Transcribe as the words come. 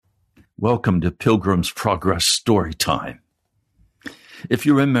Welcome to Pilgrim's Progress Storytime. If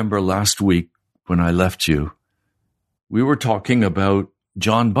you remember last week when I left you, we were talking about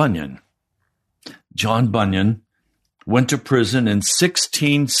John Bunyan. John Bunyan went to prison in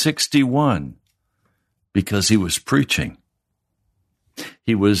 1661 because he was preaching.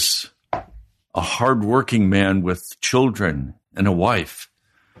 He was a hard-working man with children and a wife,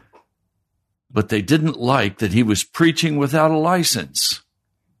 but they didn't like that he was preaching without a license.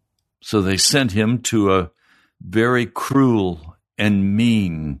 So they sent him to a very cruel and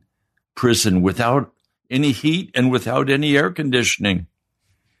mean prison without any heat and without any air conditioning.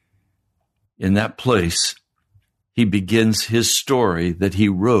 In that place, he begins his story that he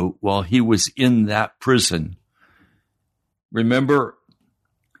wrote while he was in that prison. Remember,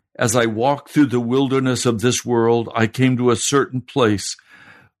 as I walked through the wilderness of this world, I came to a certain place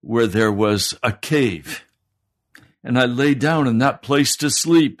where there was a cave, and I lay down in that place to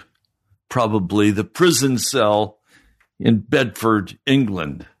sleep. Probably the prison cell in Bedford,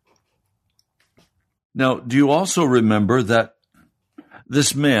 England. Now, do you also remember that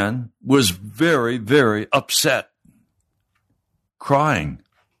this man was very, very upset, crying,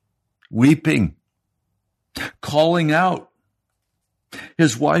 weeping, calling out?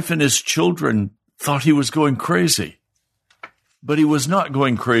 His wife and his children thought he was going crazy, but he was not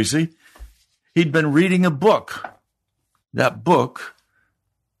going crazy. He'd been reading a book. That book,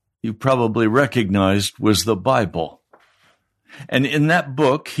 you probably recognized, was the Bible. And in that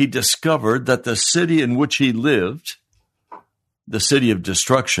book, he discovered that the city in which he lived, the city of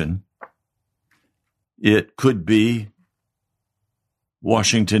destruction, it could be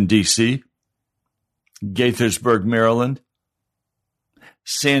Washington, D.C., Gaithersburg, Maryland,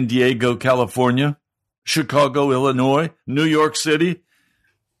 San Diego, California, Chicago, Illinois, New York City.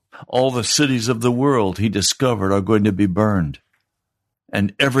 All the cities of the world, he discovered, are going to be burned.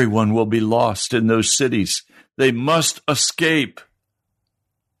 And everyone will be lost in those cities. They must escape.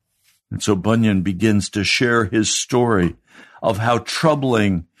 And so Bunyan begins to share his story of how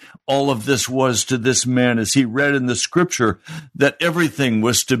troubling all of this was to this man as he read in the scripture that everything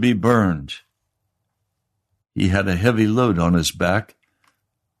was to be burned. He had a heavy load on his back.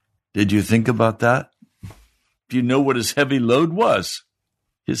 Did you think about that? Do you know what his heavy load was?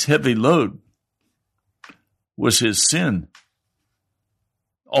 His heavy load was his sin.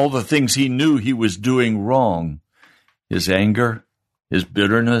 All the things he knew he was doing wrong, his anger, his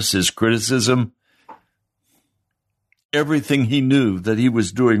bitterness, his criticism, everything he knew that he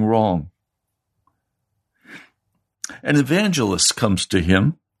was doing wrong. An evangelist comes to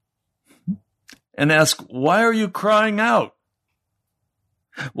him and asks, "Why are you crying out?"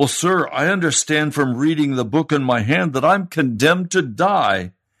 "Well, sir, I understand from reading the book in my hand that I'm condemned to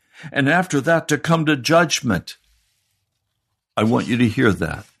die, and after that to come to judgment." I want you to hear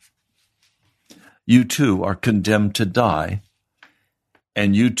that. You too are condemned to die,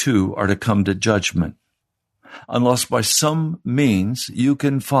 and you too are to come to judgment, unless by some means you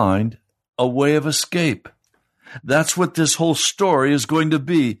can find a way of escape. That's what this whole story is going to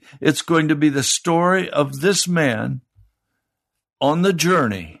be. It's going to be the story of this man on the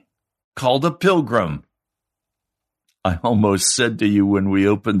journey called a pilgrim. I almost said to you when we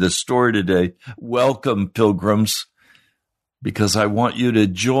opened this story today, welcome, pilgrims, because I want you to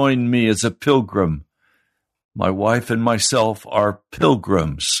join me as a pilgrim. My wife and myself are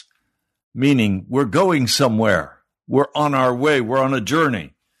pilgrims, meaning we're going somewhere. We're on our way. We're on a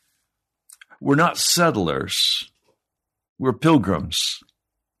journey. We're not settlers. We're pilgrims.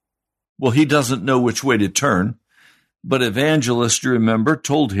 Well, he doesn't know which way to turn, but evangelist, you remember,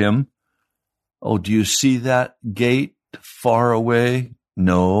 told him, "Oh, do you see that gate far away?"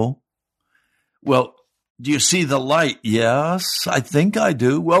 "No." "Well, do you see the light?" "Yes, I think I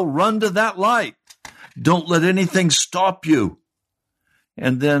do." "Well, run to that light. Don't let anything stop you."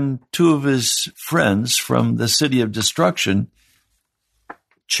 And then two of his friends from the city of destruction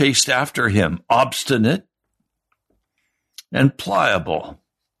chased after him, obstinate and pliable.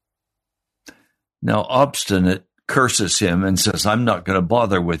 Now, obstinate curses him and says, "I'm not going to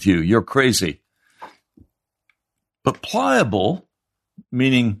bother with you. You're crazy." But pliable,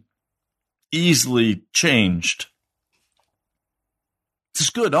 meaning easily changed, "It's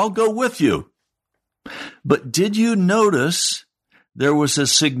good. I'll go with you." But did you notice there was a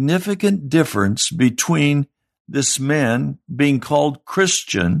significant difference between this man being called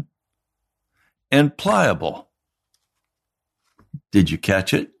Christian and pliable? Did you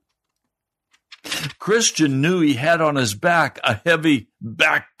catch it? Christian knew he had on his back a heavy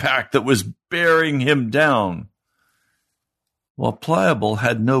backpack that was bearing him down, while pliable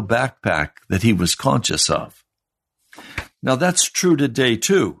had no backpack that he was conscious of. Now, that's true today,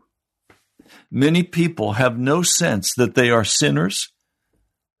 too. Many people have no sense that they are sinners,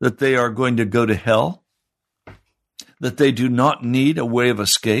 that they are going to go to hell, that they do not need a way of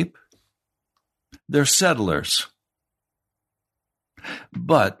escape. They're settlers.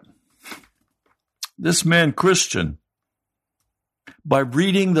 But this man, Christian, by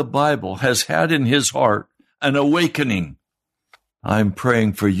reading the Bible, has had in his heart an awakening. I'm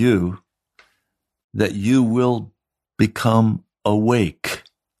praying for you that you will become awake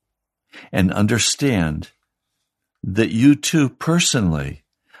and understand that you too personally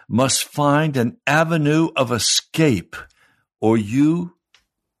must find an avenue of escape, or you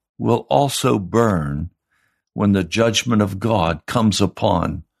will also burn when the judgment of God comes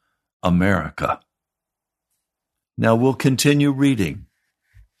upon America. Now we'll continue reading.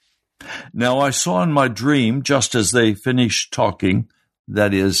 Now I saw in my dream, just as they finished talking,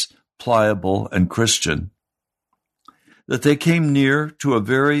 that is, Pliable and Christian, that they came near to a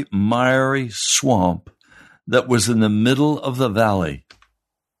very miry swamp that was in the middle of the valley.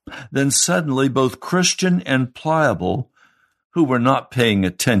 Then suddenly both Christian and Pliable, who were not paying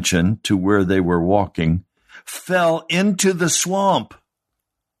attention to where they were walking, fell into the swamp.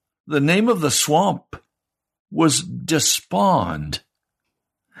 The name of the swamp was Despond.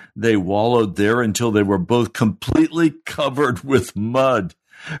 They wallowed there until they were both completely covered with mud.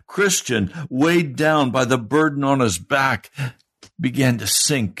 Christian, weighed down by the burden on his back, began to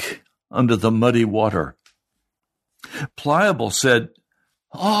sink under the muddy water. Pliable said,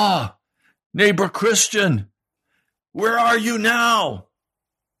 neighbor Christian, where are you now?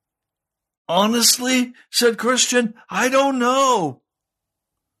 Honestly, said Christian, I don't know.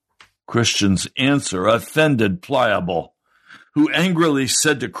 Christian's answer offended Pliable, who angrily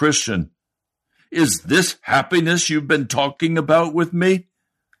said to Christian, is this happiness you've been talking about with me?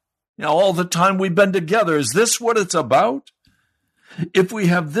 All the time we've been together, is this what it's about? If we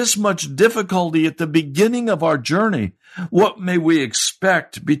have this much difficulty at the beginning of our journey, what may we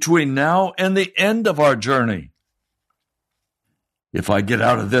expect between now and the end of our journey? If I get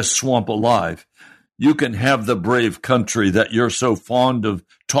out of this swamp alive, you can have the brave country that you're so fond of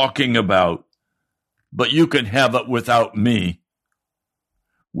talking about, but you can have it without me.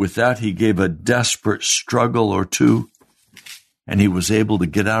 With that, he gave a desperate struggle or two, and he was able to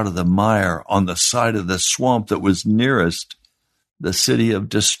get out of the mire on the side of the swamp that was nearest the city of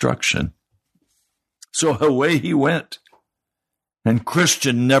destruction. So away he went, and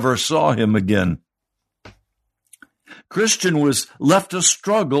Christian never saw him again. Christian was left to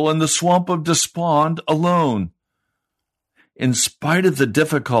struggle in the swamp of despond alone. In spite of the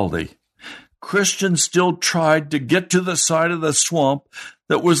difficulty, Christian still tried to get to the side of the swamp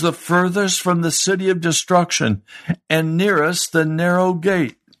that was the furthest from the city of destruction and nearest the narrow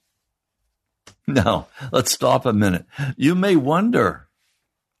gate. Now, let's stop a minute. You may wonder,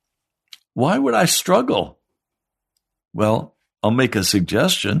 why would I struggle? Well, I'll make a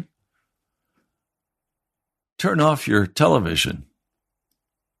suggestion. Turn off your television.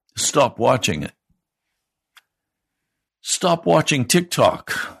 Stop watching it. Stop watching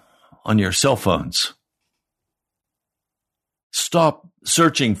TikTok on your cell phones. Stop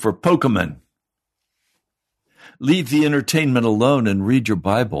searching for Pokemon. Leave the entertainment alone and read your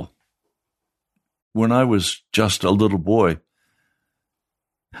Bible. When I was just a little boy,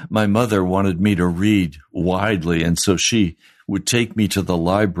 my mother wanted me to read widely, and so she would take me to the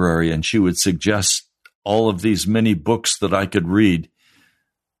library and she would suggest all of these many books that I could read.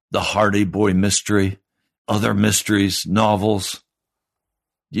 The Hardy Boy Mystery, other mysteries, novels.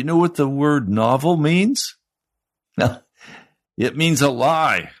 Do you know what the word novel means? It means a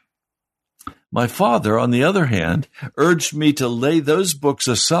lie. My father, on the other hand, urged me to lay those books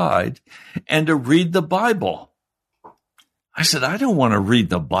aside and to read the Bible. I said, I don't want to read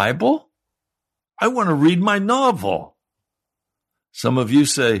the Bible. I want to read my novel. Some of you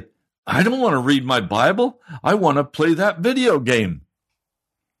say, I don't want to read my Bible. I want to play that video game.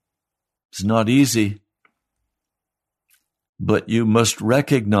 It's not easy. But you must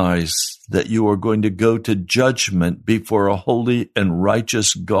recognize that you are going to go to judgment before a holy and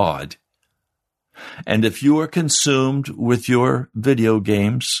righteous God. And if you are consumed with your video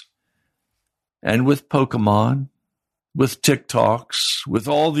games and with Pokemon, with TikToks, with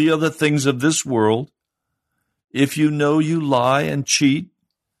all the other things of this world, if you know you lie and cheat,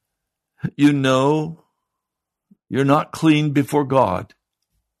 you know you're not clean before God,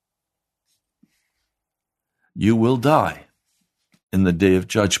 you will die in the day of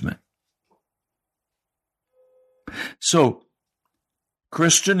judgment. So,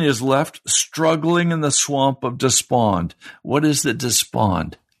 Christian is left struggling in the swamp of despond. What is the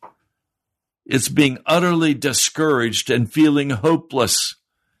despond? It's being utterly discouraged and feeling hopeless.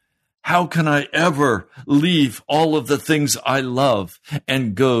 How can I ever leave all of the things I love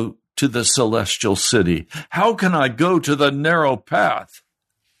and go to the celestial city? How can I go to the narrow path?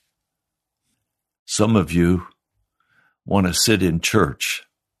 Some of you want to sit in church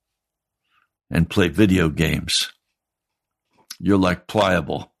and play video games. You're like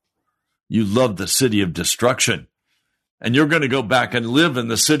Pliable. You love the city of destruction, and you're going to go back and live in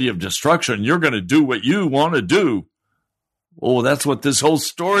the city of destruction. You're going to do what you want to do. Oh, that's what this whole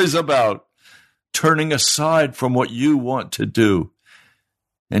story's about. Turning aside from what you want to do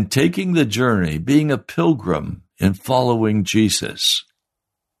and taking the journey, being a pilgrim in following Jesus.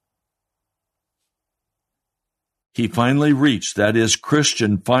 He finally reached, that is,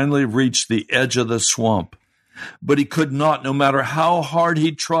 Christian finally reached the edge of the swamp. But he could not, no matter how hard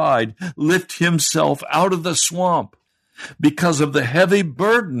he tried, lift himself out of the swamp because of the heavy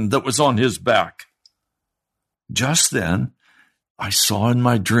burden that was on his back. Just then, I saw in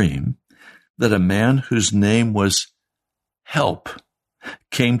my dream that a man whose name was Help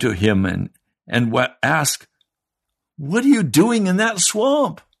came to him and asked, "What are you doing in that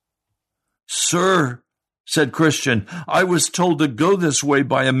swamp?" "Sir," said Christian, "I was told to go this way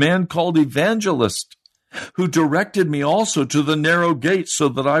by a man called Evangelist, who directed me also to the narrow gate so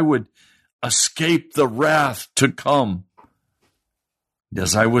that I would escape the wrath to come.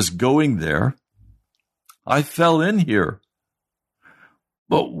 As I was going there, I fell in here."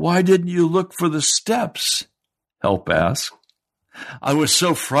 "But why didn't you look for the steps?" Help asked. "I was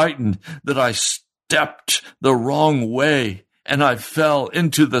so frightened that I stepped the wrong way and I fell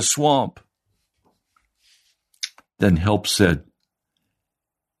into the swamp." Then Help said,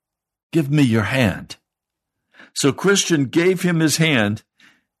 "Give me your hand." So Christian gave him his hand,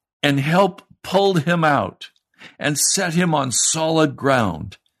 and Help pulled him out and set him on solid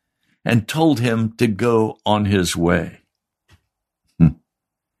ground and told him to go on his way.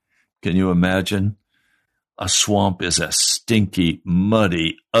 Can you imagine? A swamp is a stinky,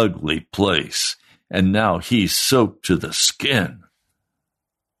 muddy, ugly place, and now he's soaked to the skin.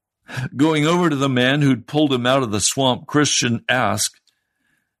 Going over to the man who'd pulled him out of the swamp, Christian asked,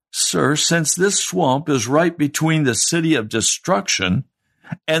 "Sir, since this swamp is right between the city of destruction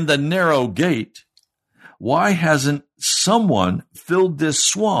and the narrow gate, why hasn't someone filled this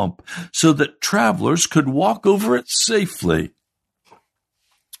swamp so that travelers could walk over it safely?"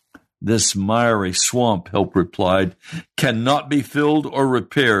 "This miry swamp," Help replied, "cannot be filled or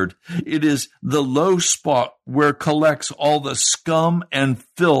repaired. It is the low spot where collects all the scum and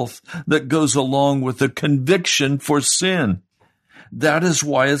filth that goes along with the conviction for sin. That is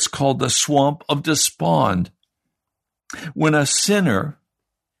why it's called the swamp of despond. When a sinner—"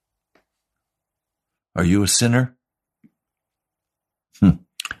 Are you a sinner?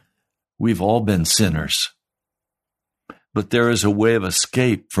 We've all been sinners. But there is a way of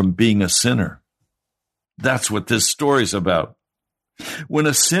escape from being a sinner. That's what this story's about. When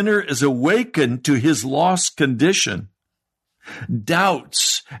a sinner is awakened to his lost condition,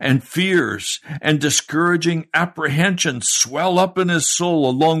 doubts and fears and discouraging apprehensions swell up in his soul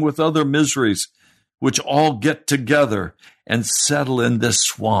along with other miseries, which all get together and settle in this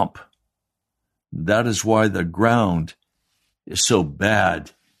swamp. That is why the ground is so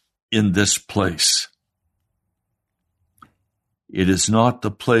bad in this place. It is not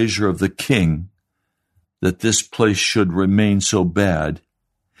the pleasure of the king that this place should remain so bad.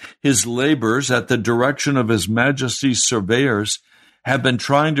 His labors at the direction of His Majesty's surveyors have been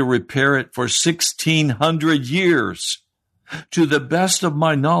trying to repair it for 1,600 years. To the best of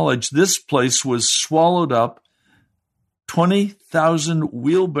my knowledge, this place was swallowed up 20,000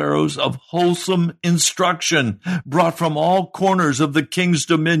 wheelbarrows of wholesome instruction brought from all corners of the king's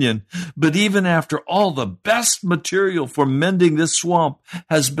dominion. But even after all the best material for mending this swamp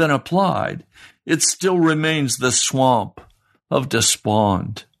has been applied, it still remains the swamp of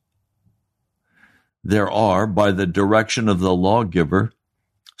despond. There are, by the direction of the lawgiver,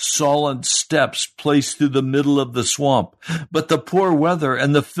 solid steps placed through the middle of the swamp, but the poor weather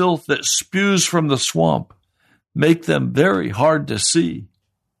and the filth that spews from the swamp make them very hard to see.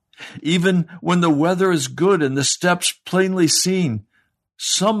 Even when the weather is good and the steps plainly seen,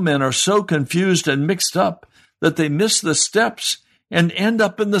 some men are so confused and mixed up that they miss the steps and end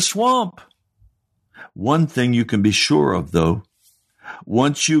up in the swamp. One thing you can be sure of, though,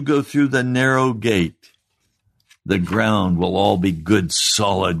 once you go through the narrow gate, the ground will all be good,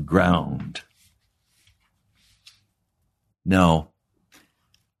 solid ground. Now,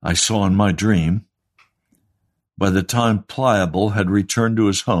 I saw in my dream, by the time Pliable had returned to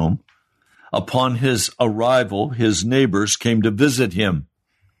his home, upon his arrival, his neighbors came to visit him.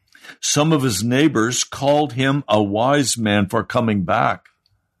 Some of his neighbors called him a wise man for coming back.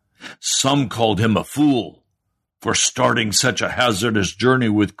 Some called him a fool for starting such a hazardous journey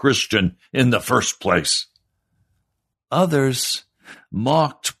with Christian in the first place. Others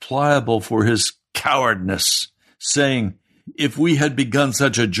mocked Pliable for his cowardness, saying, if we had begun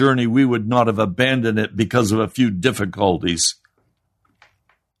such a journey, we would not have abandoned it because of a few difficulties.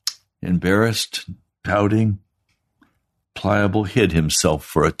 Embarrassed, pouting, Pliable hid himself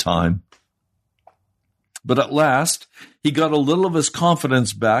for a time. But at last, he got a little of his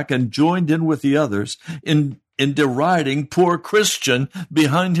confidence back and joined in with the others in deriding poor Christian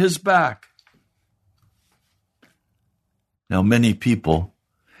behind his back. Now, many people,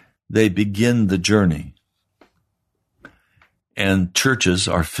 they begin the journey, and churches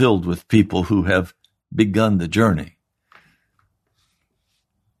are filled with people who have begun the journey.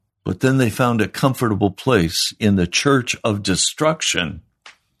 But then they found a comfortable place in the church of destruction.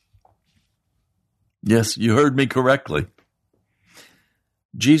 Yes, you heard me correctly.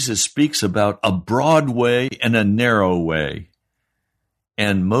 Jesus speaks about a broad way and a narrow way,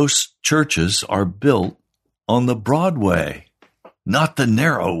 and most churches are built on the broad way, not the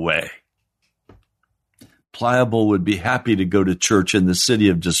narrow way. Pliable would be happy to go to church in the city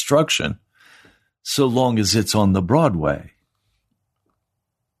of destruction, so long as it's on the broad way.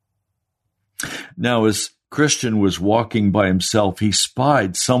 Now, as Christian was walking by himself, he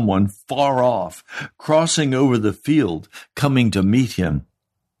spied someone far off, crossing over the field, coming to meet him.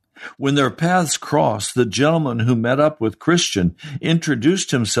 When their paths crossed, the gentleman who met up with Christian introduced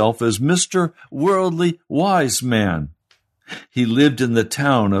himself as Mr. Worldly Wise Man. He lived in the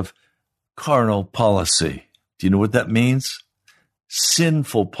town of carnal policy. Do you know what that means?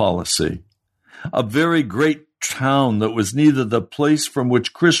 Sinful policy. A very great town that was neither the place from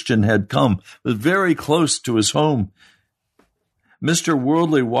which Christian had come, but very close to his home. Mr.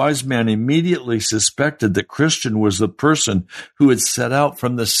 Worldly Wise Man immediately suspected that Christian was the person who had set out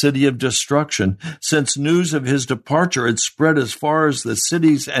from the city of destruction, since news of his departure had spread as far as the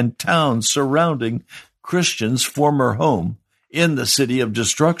cities and towns surrounding Christian's former home in the city of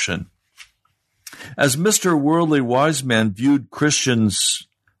destruction. As Mr. Worldly Wise Man viewed Christian's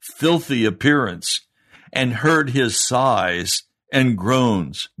filthy appearance and heard his sighs and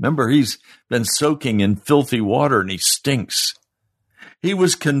groans, remember, he's been soaking in filthy water and he stinks. He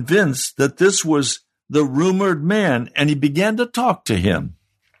was convinced that this was the rumored man, and he began to talk to him.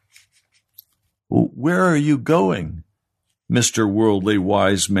 Where are you going? Mr. Worldly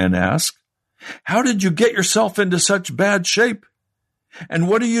Wise Man asked. How did you get yourself into such bad shape? And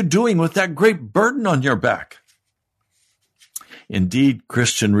what are you doing with that great burden on your back? Indeed,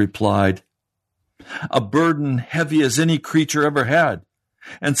 Christian replied, a burden heavy as any creature ever had.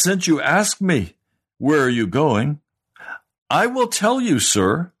 And since you ask me, where are you going? I will tell you,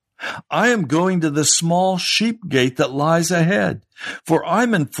 sir. I am going to the small sheep gate that lies ahead, for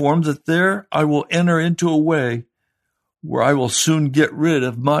I'm informed that there I will enter into a way where I will soon get rid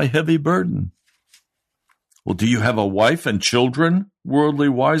of my heavy burden. Well, do you have a wife and children? Worldly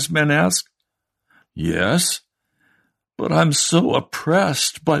Wise Man asked. Yes, but I'm so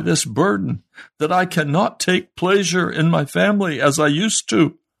oppressed by this burden that I cannot take pleasure in my family as I used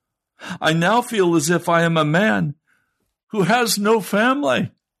to. I now feel as if I am a man who has no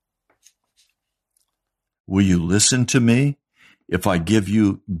family. Will you listen to me if I give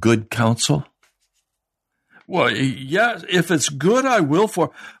you good counsel? Well, yes, if it's good, I will,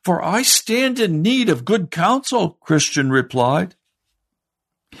 for I stand in need of good counsel, Christian replied.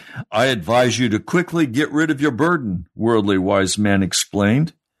 I advise you to quickly get rid of your burden, Worldly Wise Man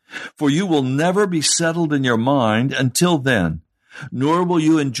explained, for you will never be settled in your mind until then, nor will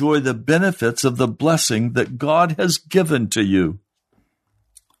you enjoy the benefits of the blessing that God has given to you.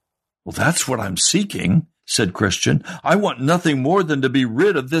 Well, that's what I'm seeking, said Christian. I want nothing more than to be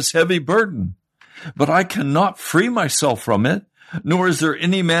rid of this heavy burden. But I cannot free myself from it, nor is there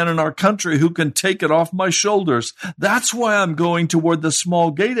any man in our country who can take it off my shoulders. That's why I'm going toward the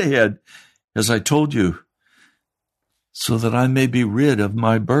small gate ahead, as I told you, so that I may be rid of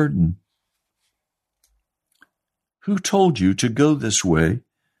my burden. Who told you to go this way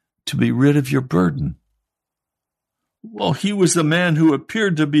to be rid of your burden? Well, he was the man who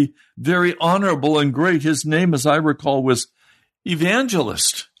appeared to be very honorable and great. His name, as I recall, was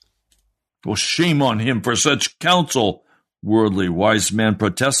Evangelist. Well, shame on him for such counsel, Worldly Wise Man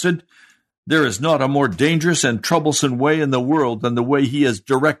protested. There is not a more dangerous and troublesome way in the world than the way he has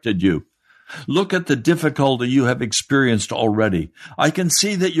directed you. Look at the difficulty you have experienced already. I can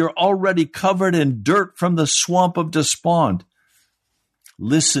see that you're already covered in dirt from the swamp of despond.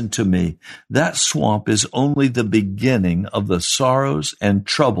 Listen to me. That swamp is only the beginning of the sorrows and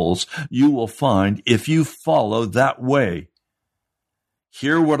troubles you will find if you follow that way.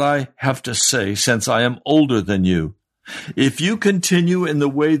 Hear what I have to say, since I am older than you. If you continue in the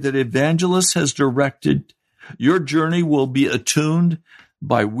way that Evangelist has directed, your journey will be attuned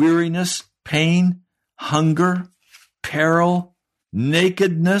by weariness, pain, hunger, peril,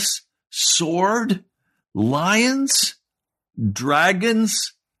 nakedness, sword, lions,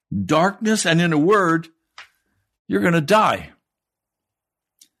 dragons, darkness, and in a word, you're going to die.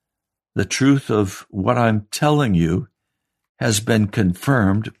 The truth of what I'm telling you has been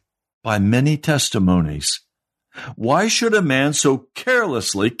confirmed by many testimonies. Why should a man so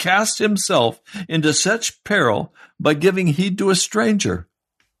carelessly cast himself into such peril by giving heed to a stranger?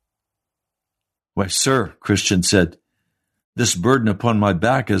 Why, sir, Christian said, this burden upon my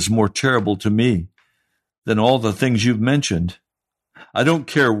back is more terrible to me than all the things you've mentioned. I don't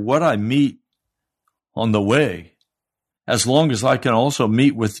care what I meet on the way, as long as I can also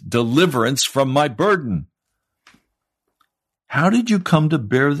meet with deliverance from my burden. How did you come to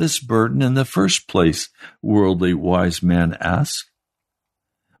bear this burden in the first place? Worldly wise man asked.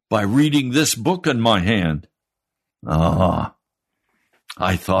 By reading this book in my hand. Ah,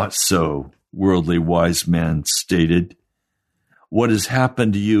 I thought so, worldly wise man stated. What has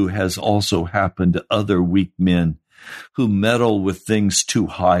happened to you has also happened to other weak men who meddle with things too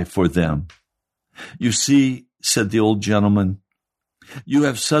high for them. You see, said the old gentleman, you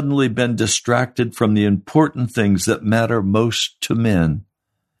have suddenly been distracted from the important things that matter most to men.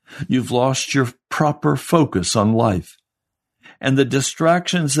 You've lost your proper focus on life, and the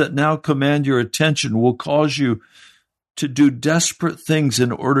distractions that now command your attention will cause you to do desperate things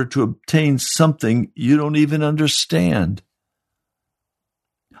in order to obtain something you don't even understand.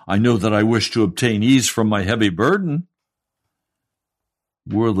 I know that I wish to obtain ease from my heavy burden.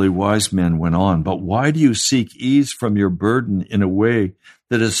 Worldly wise man went on, but why do you seek ease from your burden in a way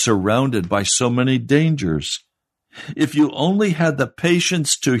that is surrounded by so many dangers? If you only had the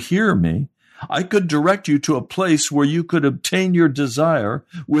patience to hear me, I could direct you to a place where you could obtain your desire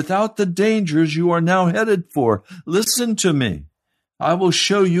without the dangers you are now headed for. Listen to me. I will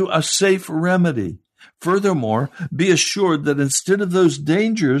show you a safe remedy. Furthermore, be assured that instead of those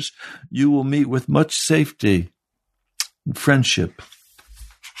dangers, you will meet with much safety and friendship.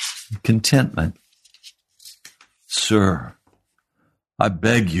 Contentment. Sir, I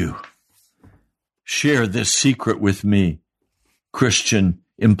beg you, share this secret with me, Christian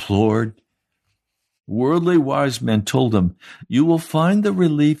implored. Worldly wise men told him, you will find the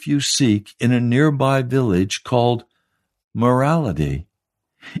relief you seek in a nearby village called Morality.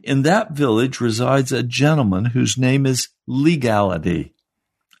 In that village resides a gentleman whose name is Legality,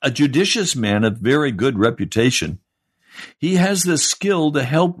 a judicious man of very good reputation. He has the skill to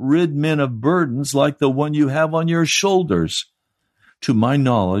help rid men of burdens like the one you have on your shoulders. To my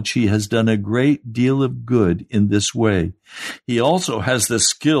knowledge, he has done a great deal of good in this way. He also has the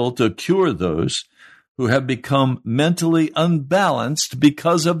skill to cure those who have become mentally unbalanced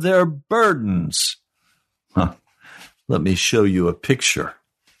because of their burdens. Let me show you a picture.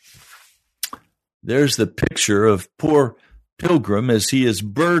 There's the picture of poor Pilgrim as he is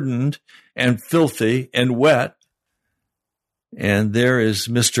burdened and filthy and wet. And there is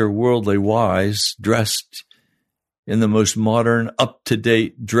Mr. Worldly Wise dressed in the most modern,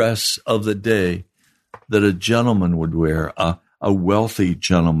 up-to-date dress of the day that a gentleman would wear, a wealthy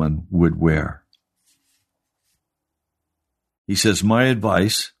gentleman would wear. He says, my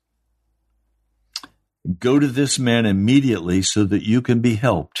advice, go to this man immediately so that you can be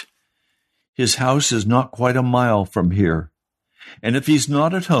helped. His house is not quite a mile from here. And if he's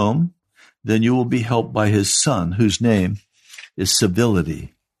not at home, then you will be helped by his son, whose name is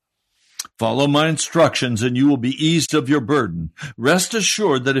Civility. Follow my instructions and you will be eased of your burden. Rest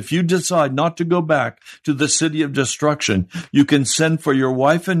assured that if you decide not to go back to the city of destruction, you can send for your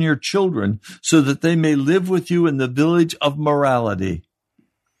wife and your children so that they may live with you in the village of Morality.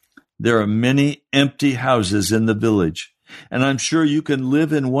 There are many empty houses in the village, and I'm sure you can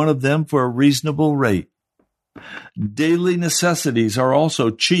live in one of them for a reasonable rate. Daily necessities are also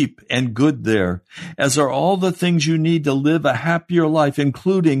cheap and good there, as are all the things you need to live a happier life,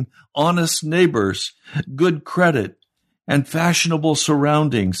 including honest neighbors, good credit, and fashionable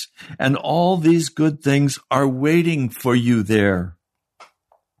surroundings. And all these good things are waiting for you there.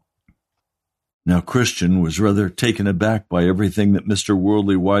 Now, Christian was rather taken aback by everything that Mr.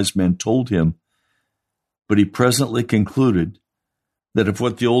 Worldly Wise Man told him, but he presently concluded that if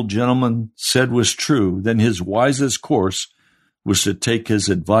what the old gentleman said was true, then his wisest course was to take his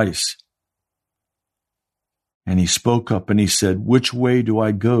advice. And he spoke up and he said, which way do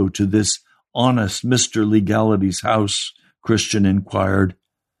I go to this honest Mr. Legality's house? Christian inquired.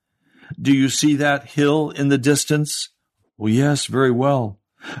 Do you see that hill in the distance? Well, yes, very well.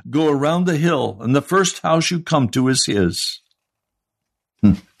 Go around the hill, and the first house you come to is his.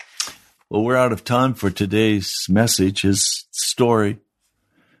 Well, we're out of time for today's message, his story.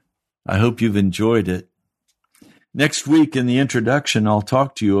 I hope you've enjoyed it. Next week in the introduction, I'll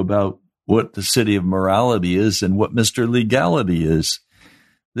talk to you about what the city of morality is and what Mr. Legality is.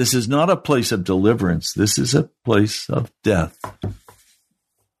 This is not a place of deliverance. This is a place of death.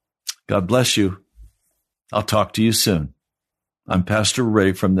 God bless you. I'll talk to you soon. I'm Pastor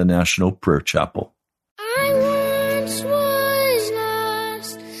Ray from the National Prayer Chapel.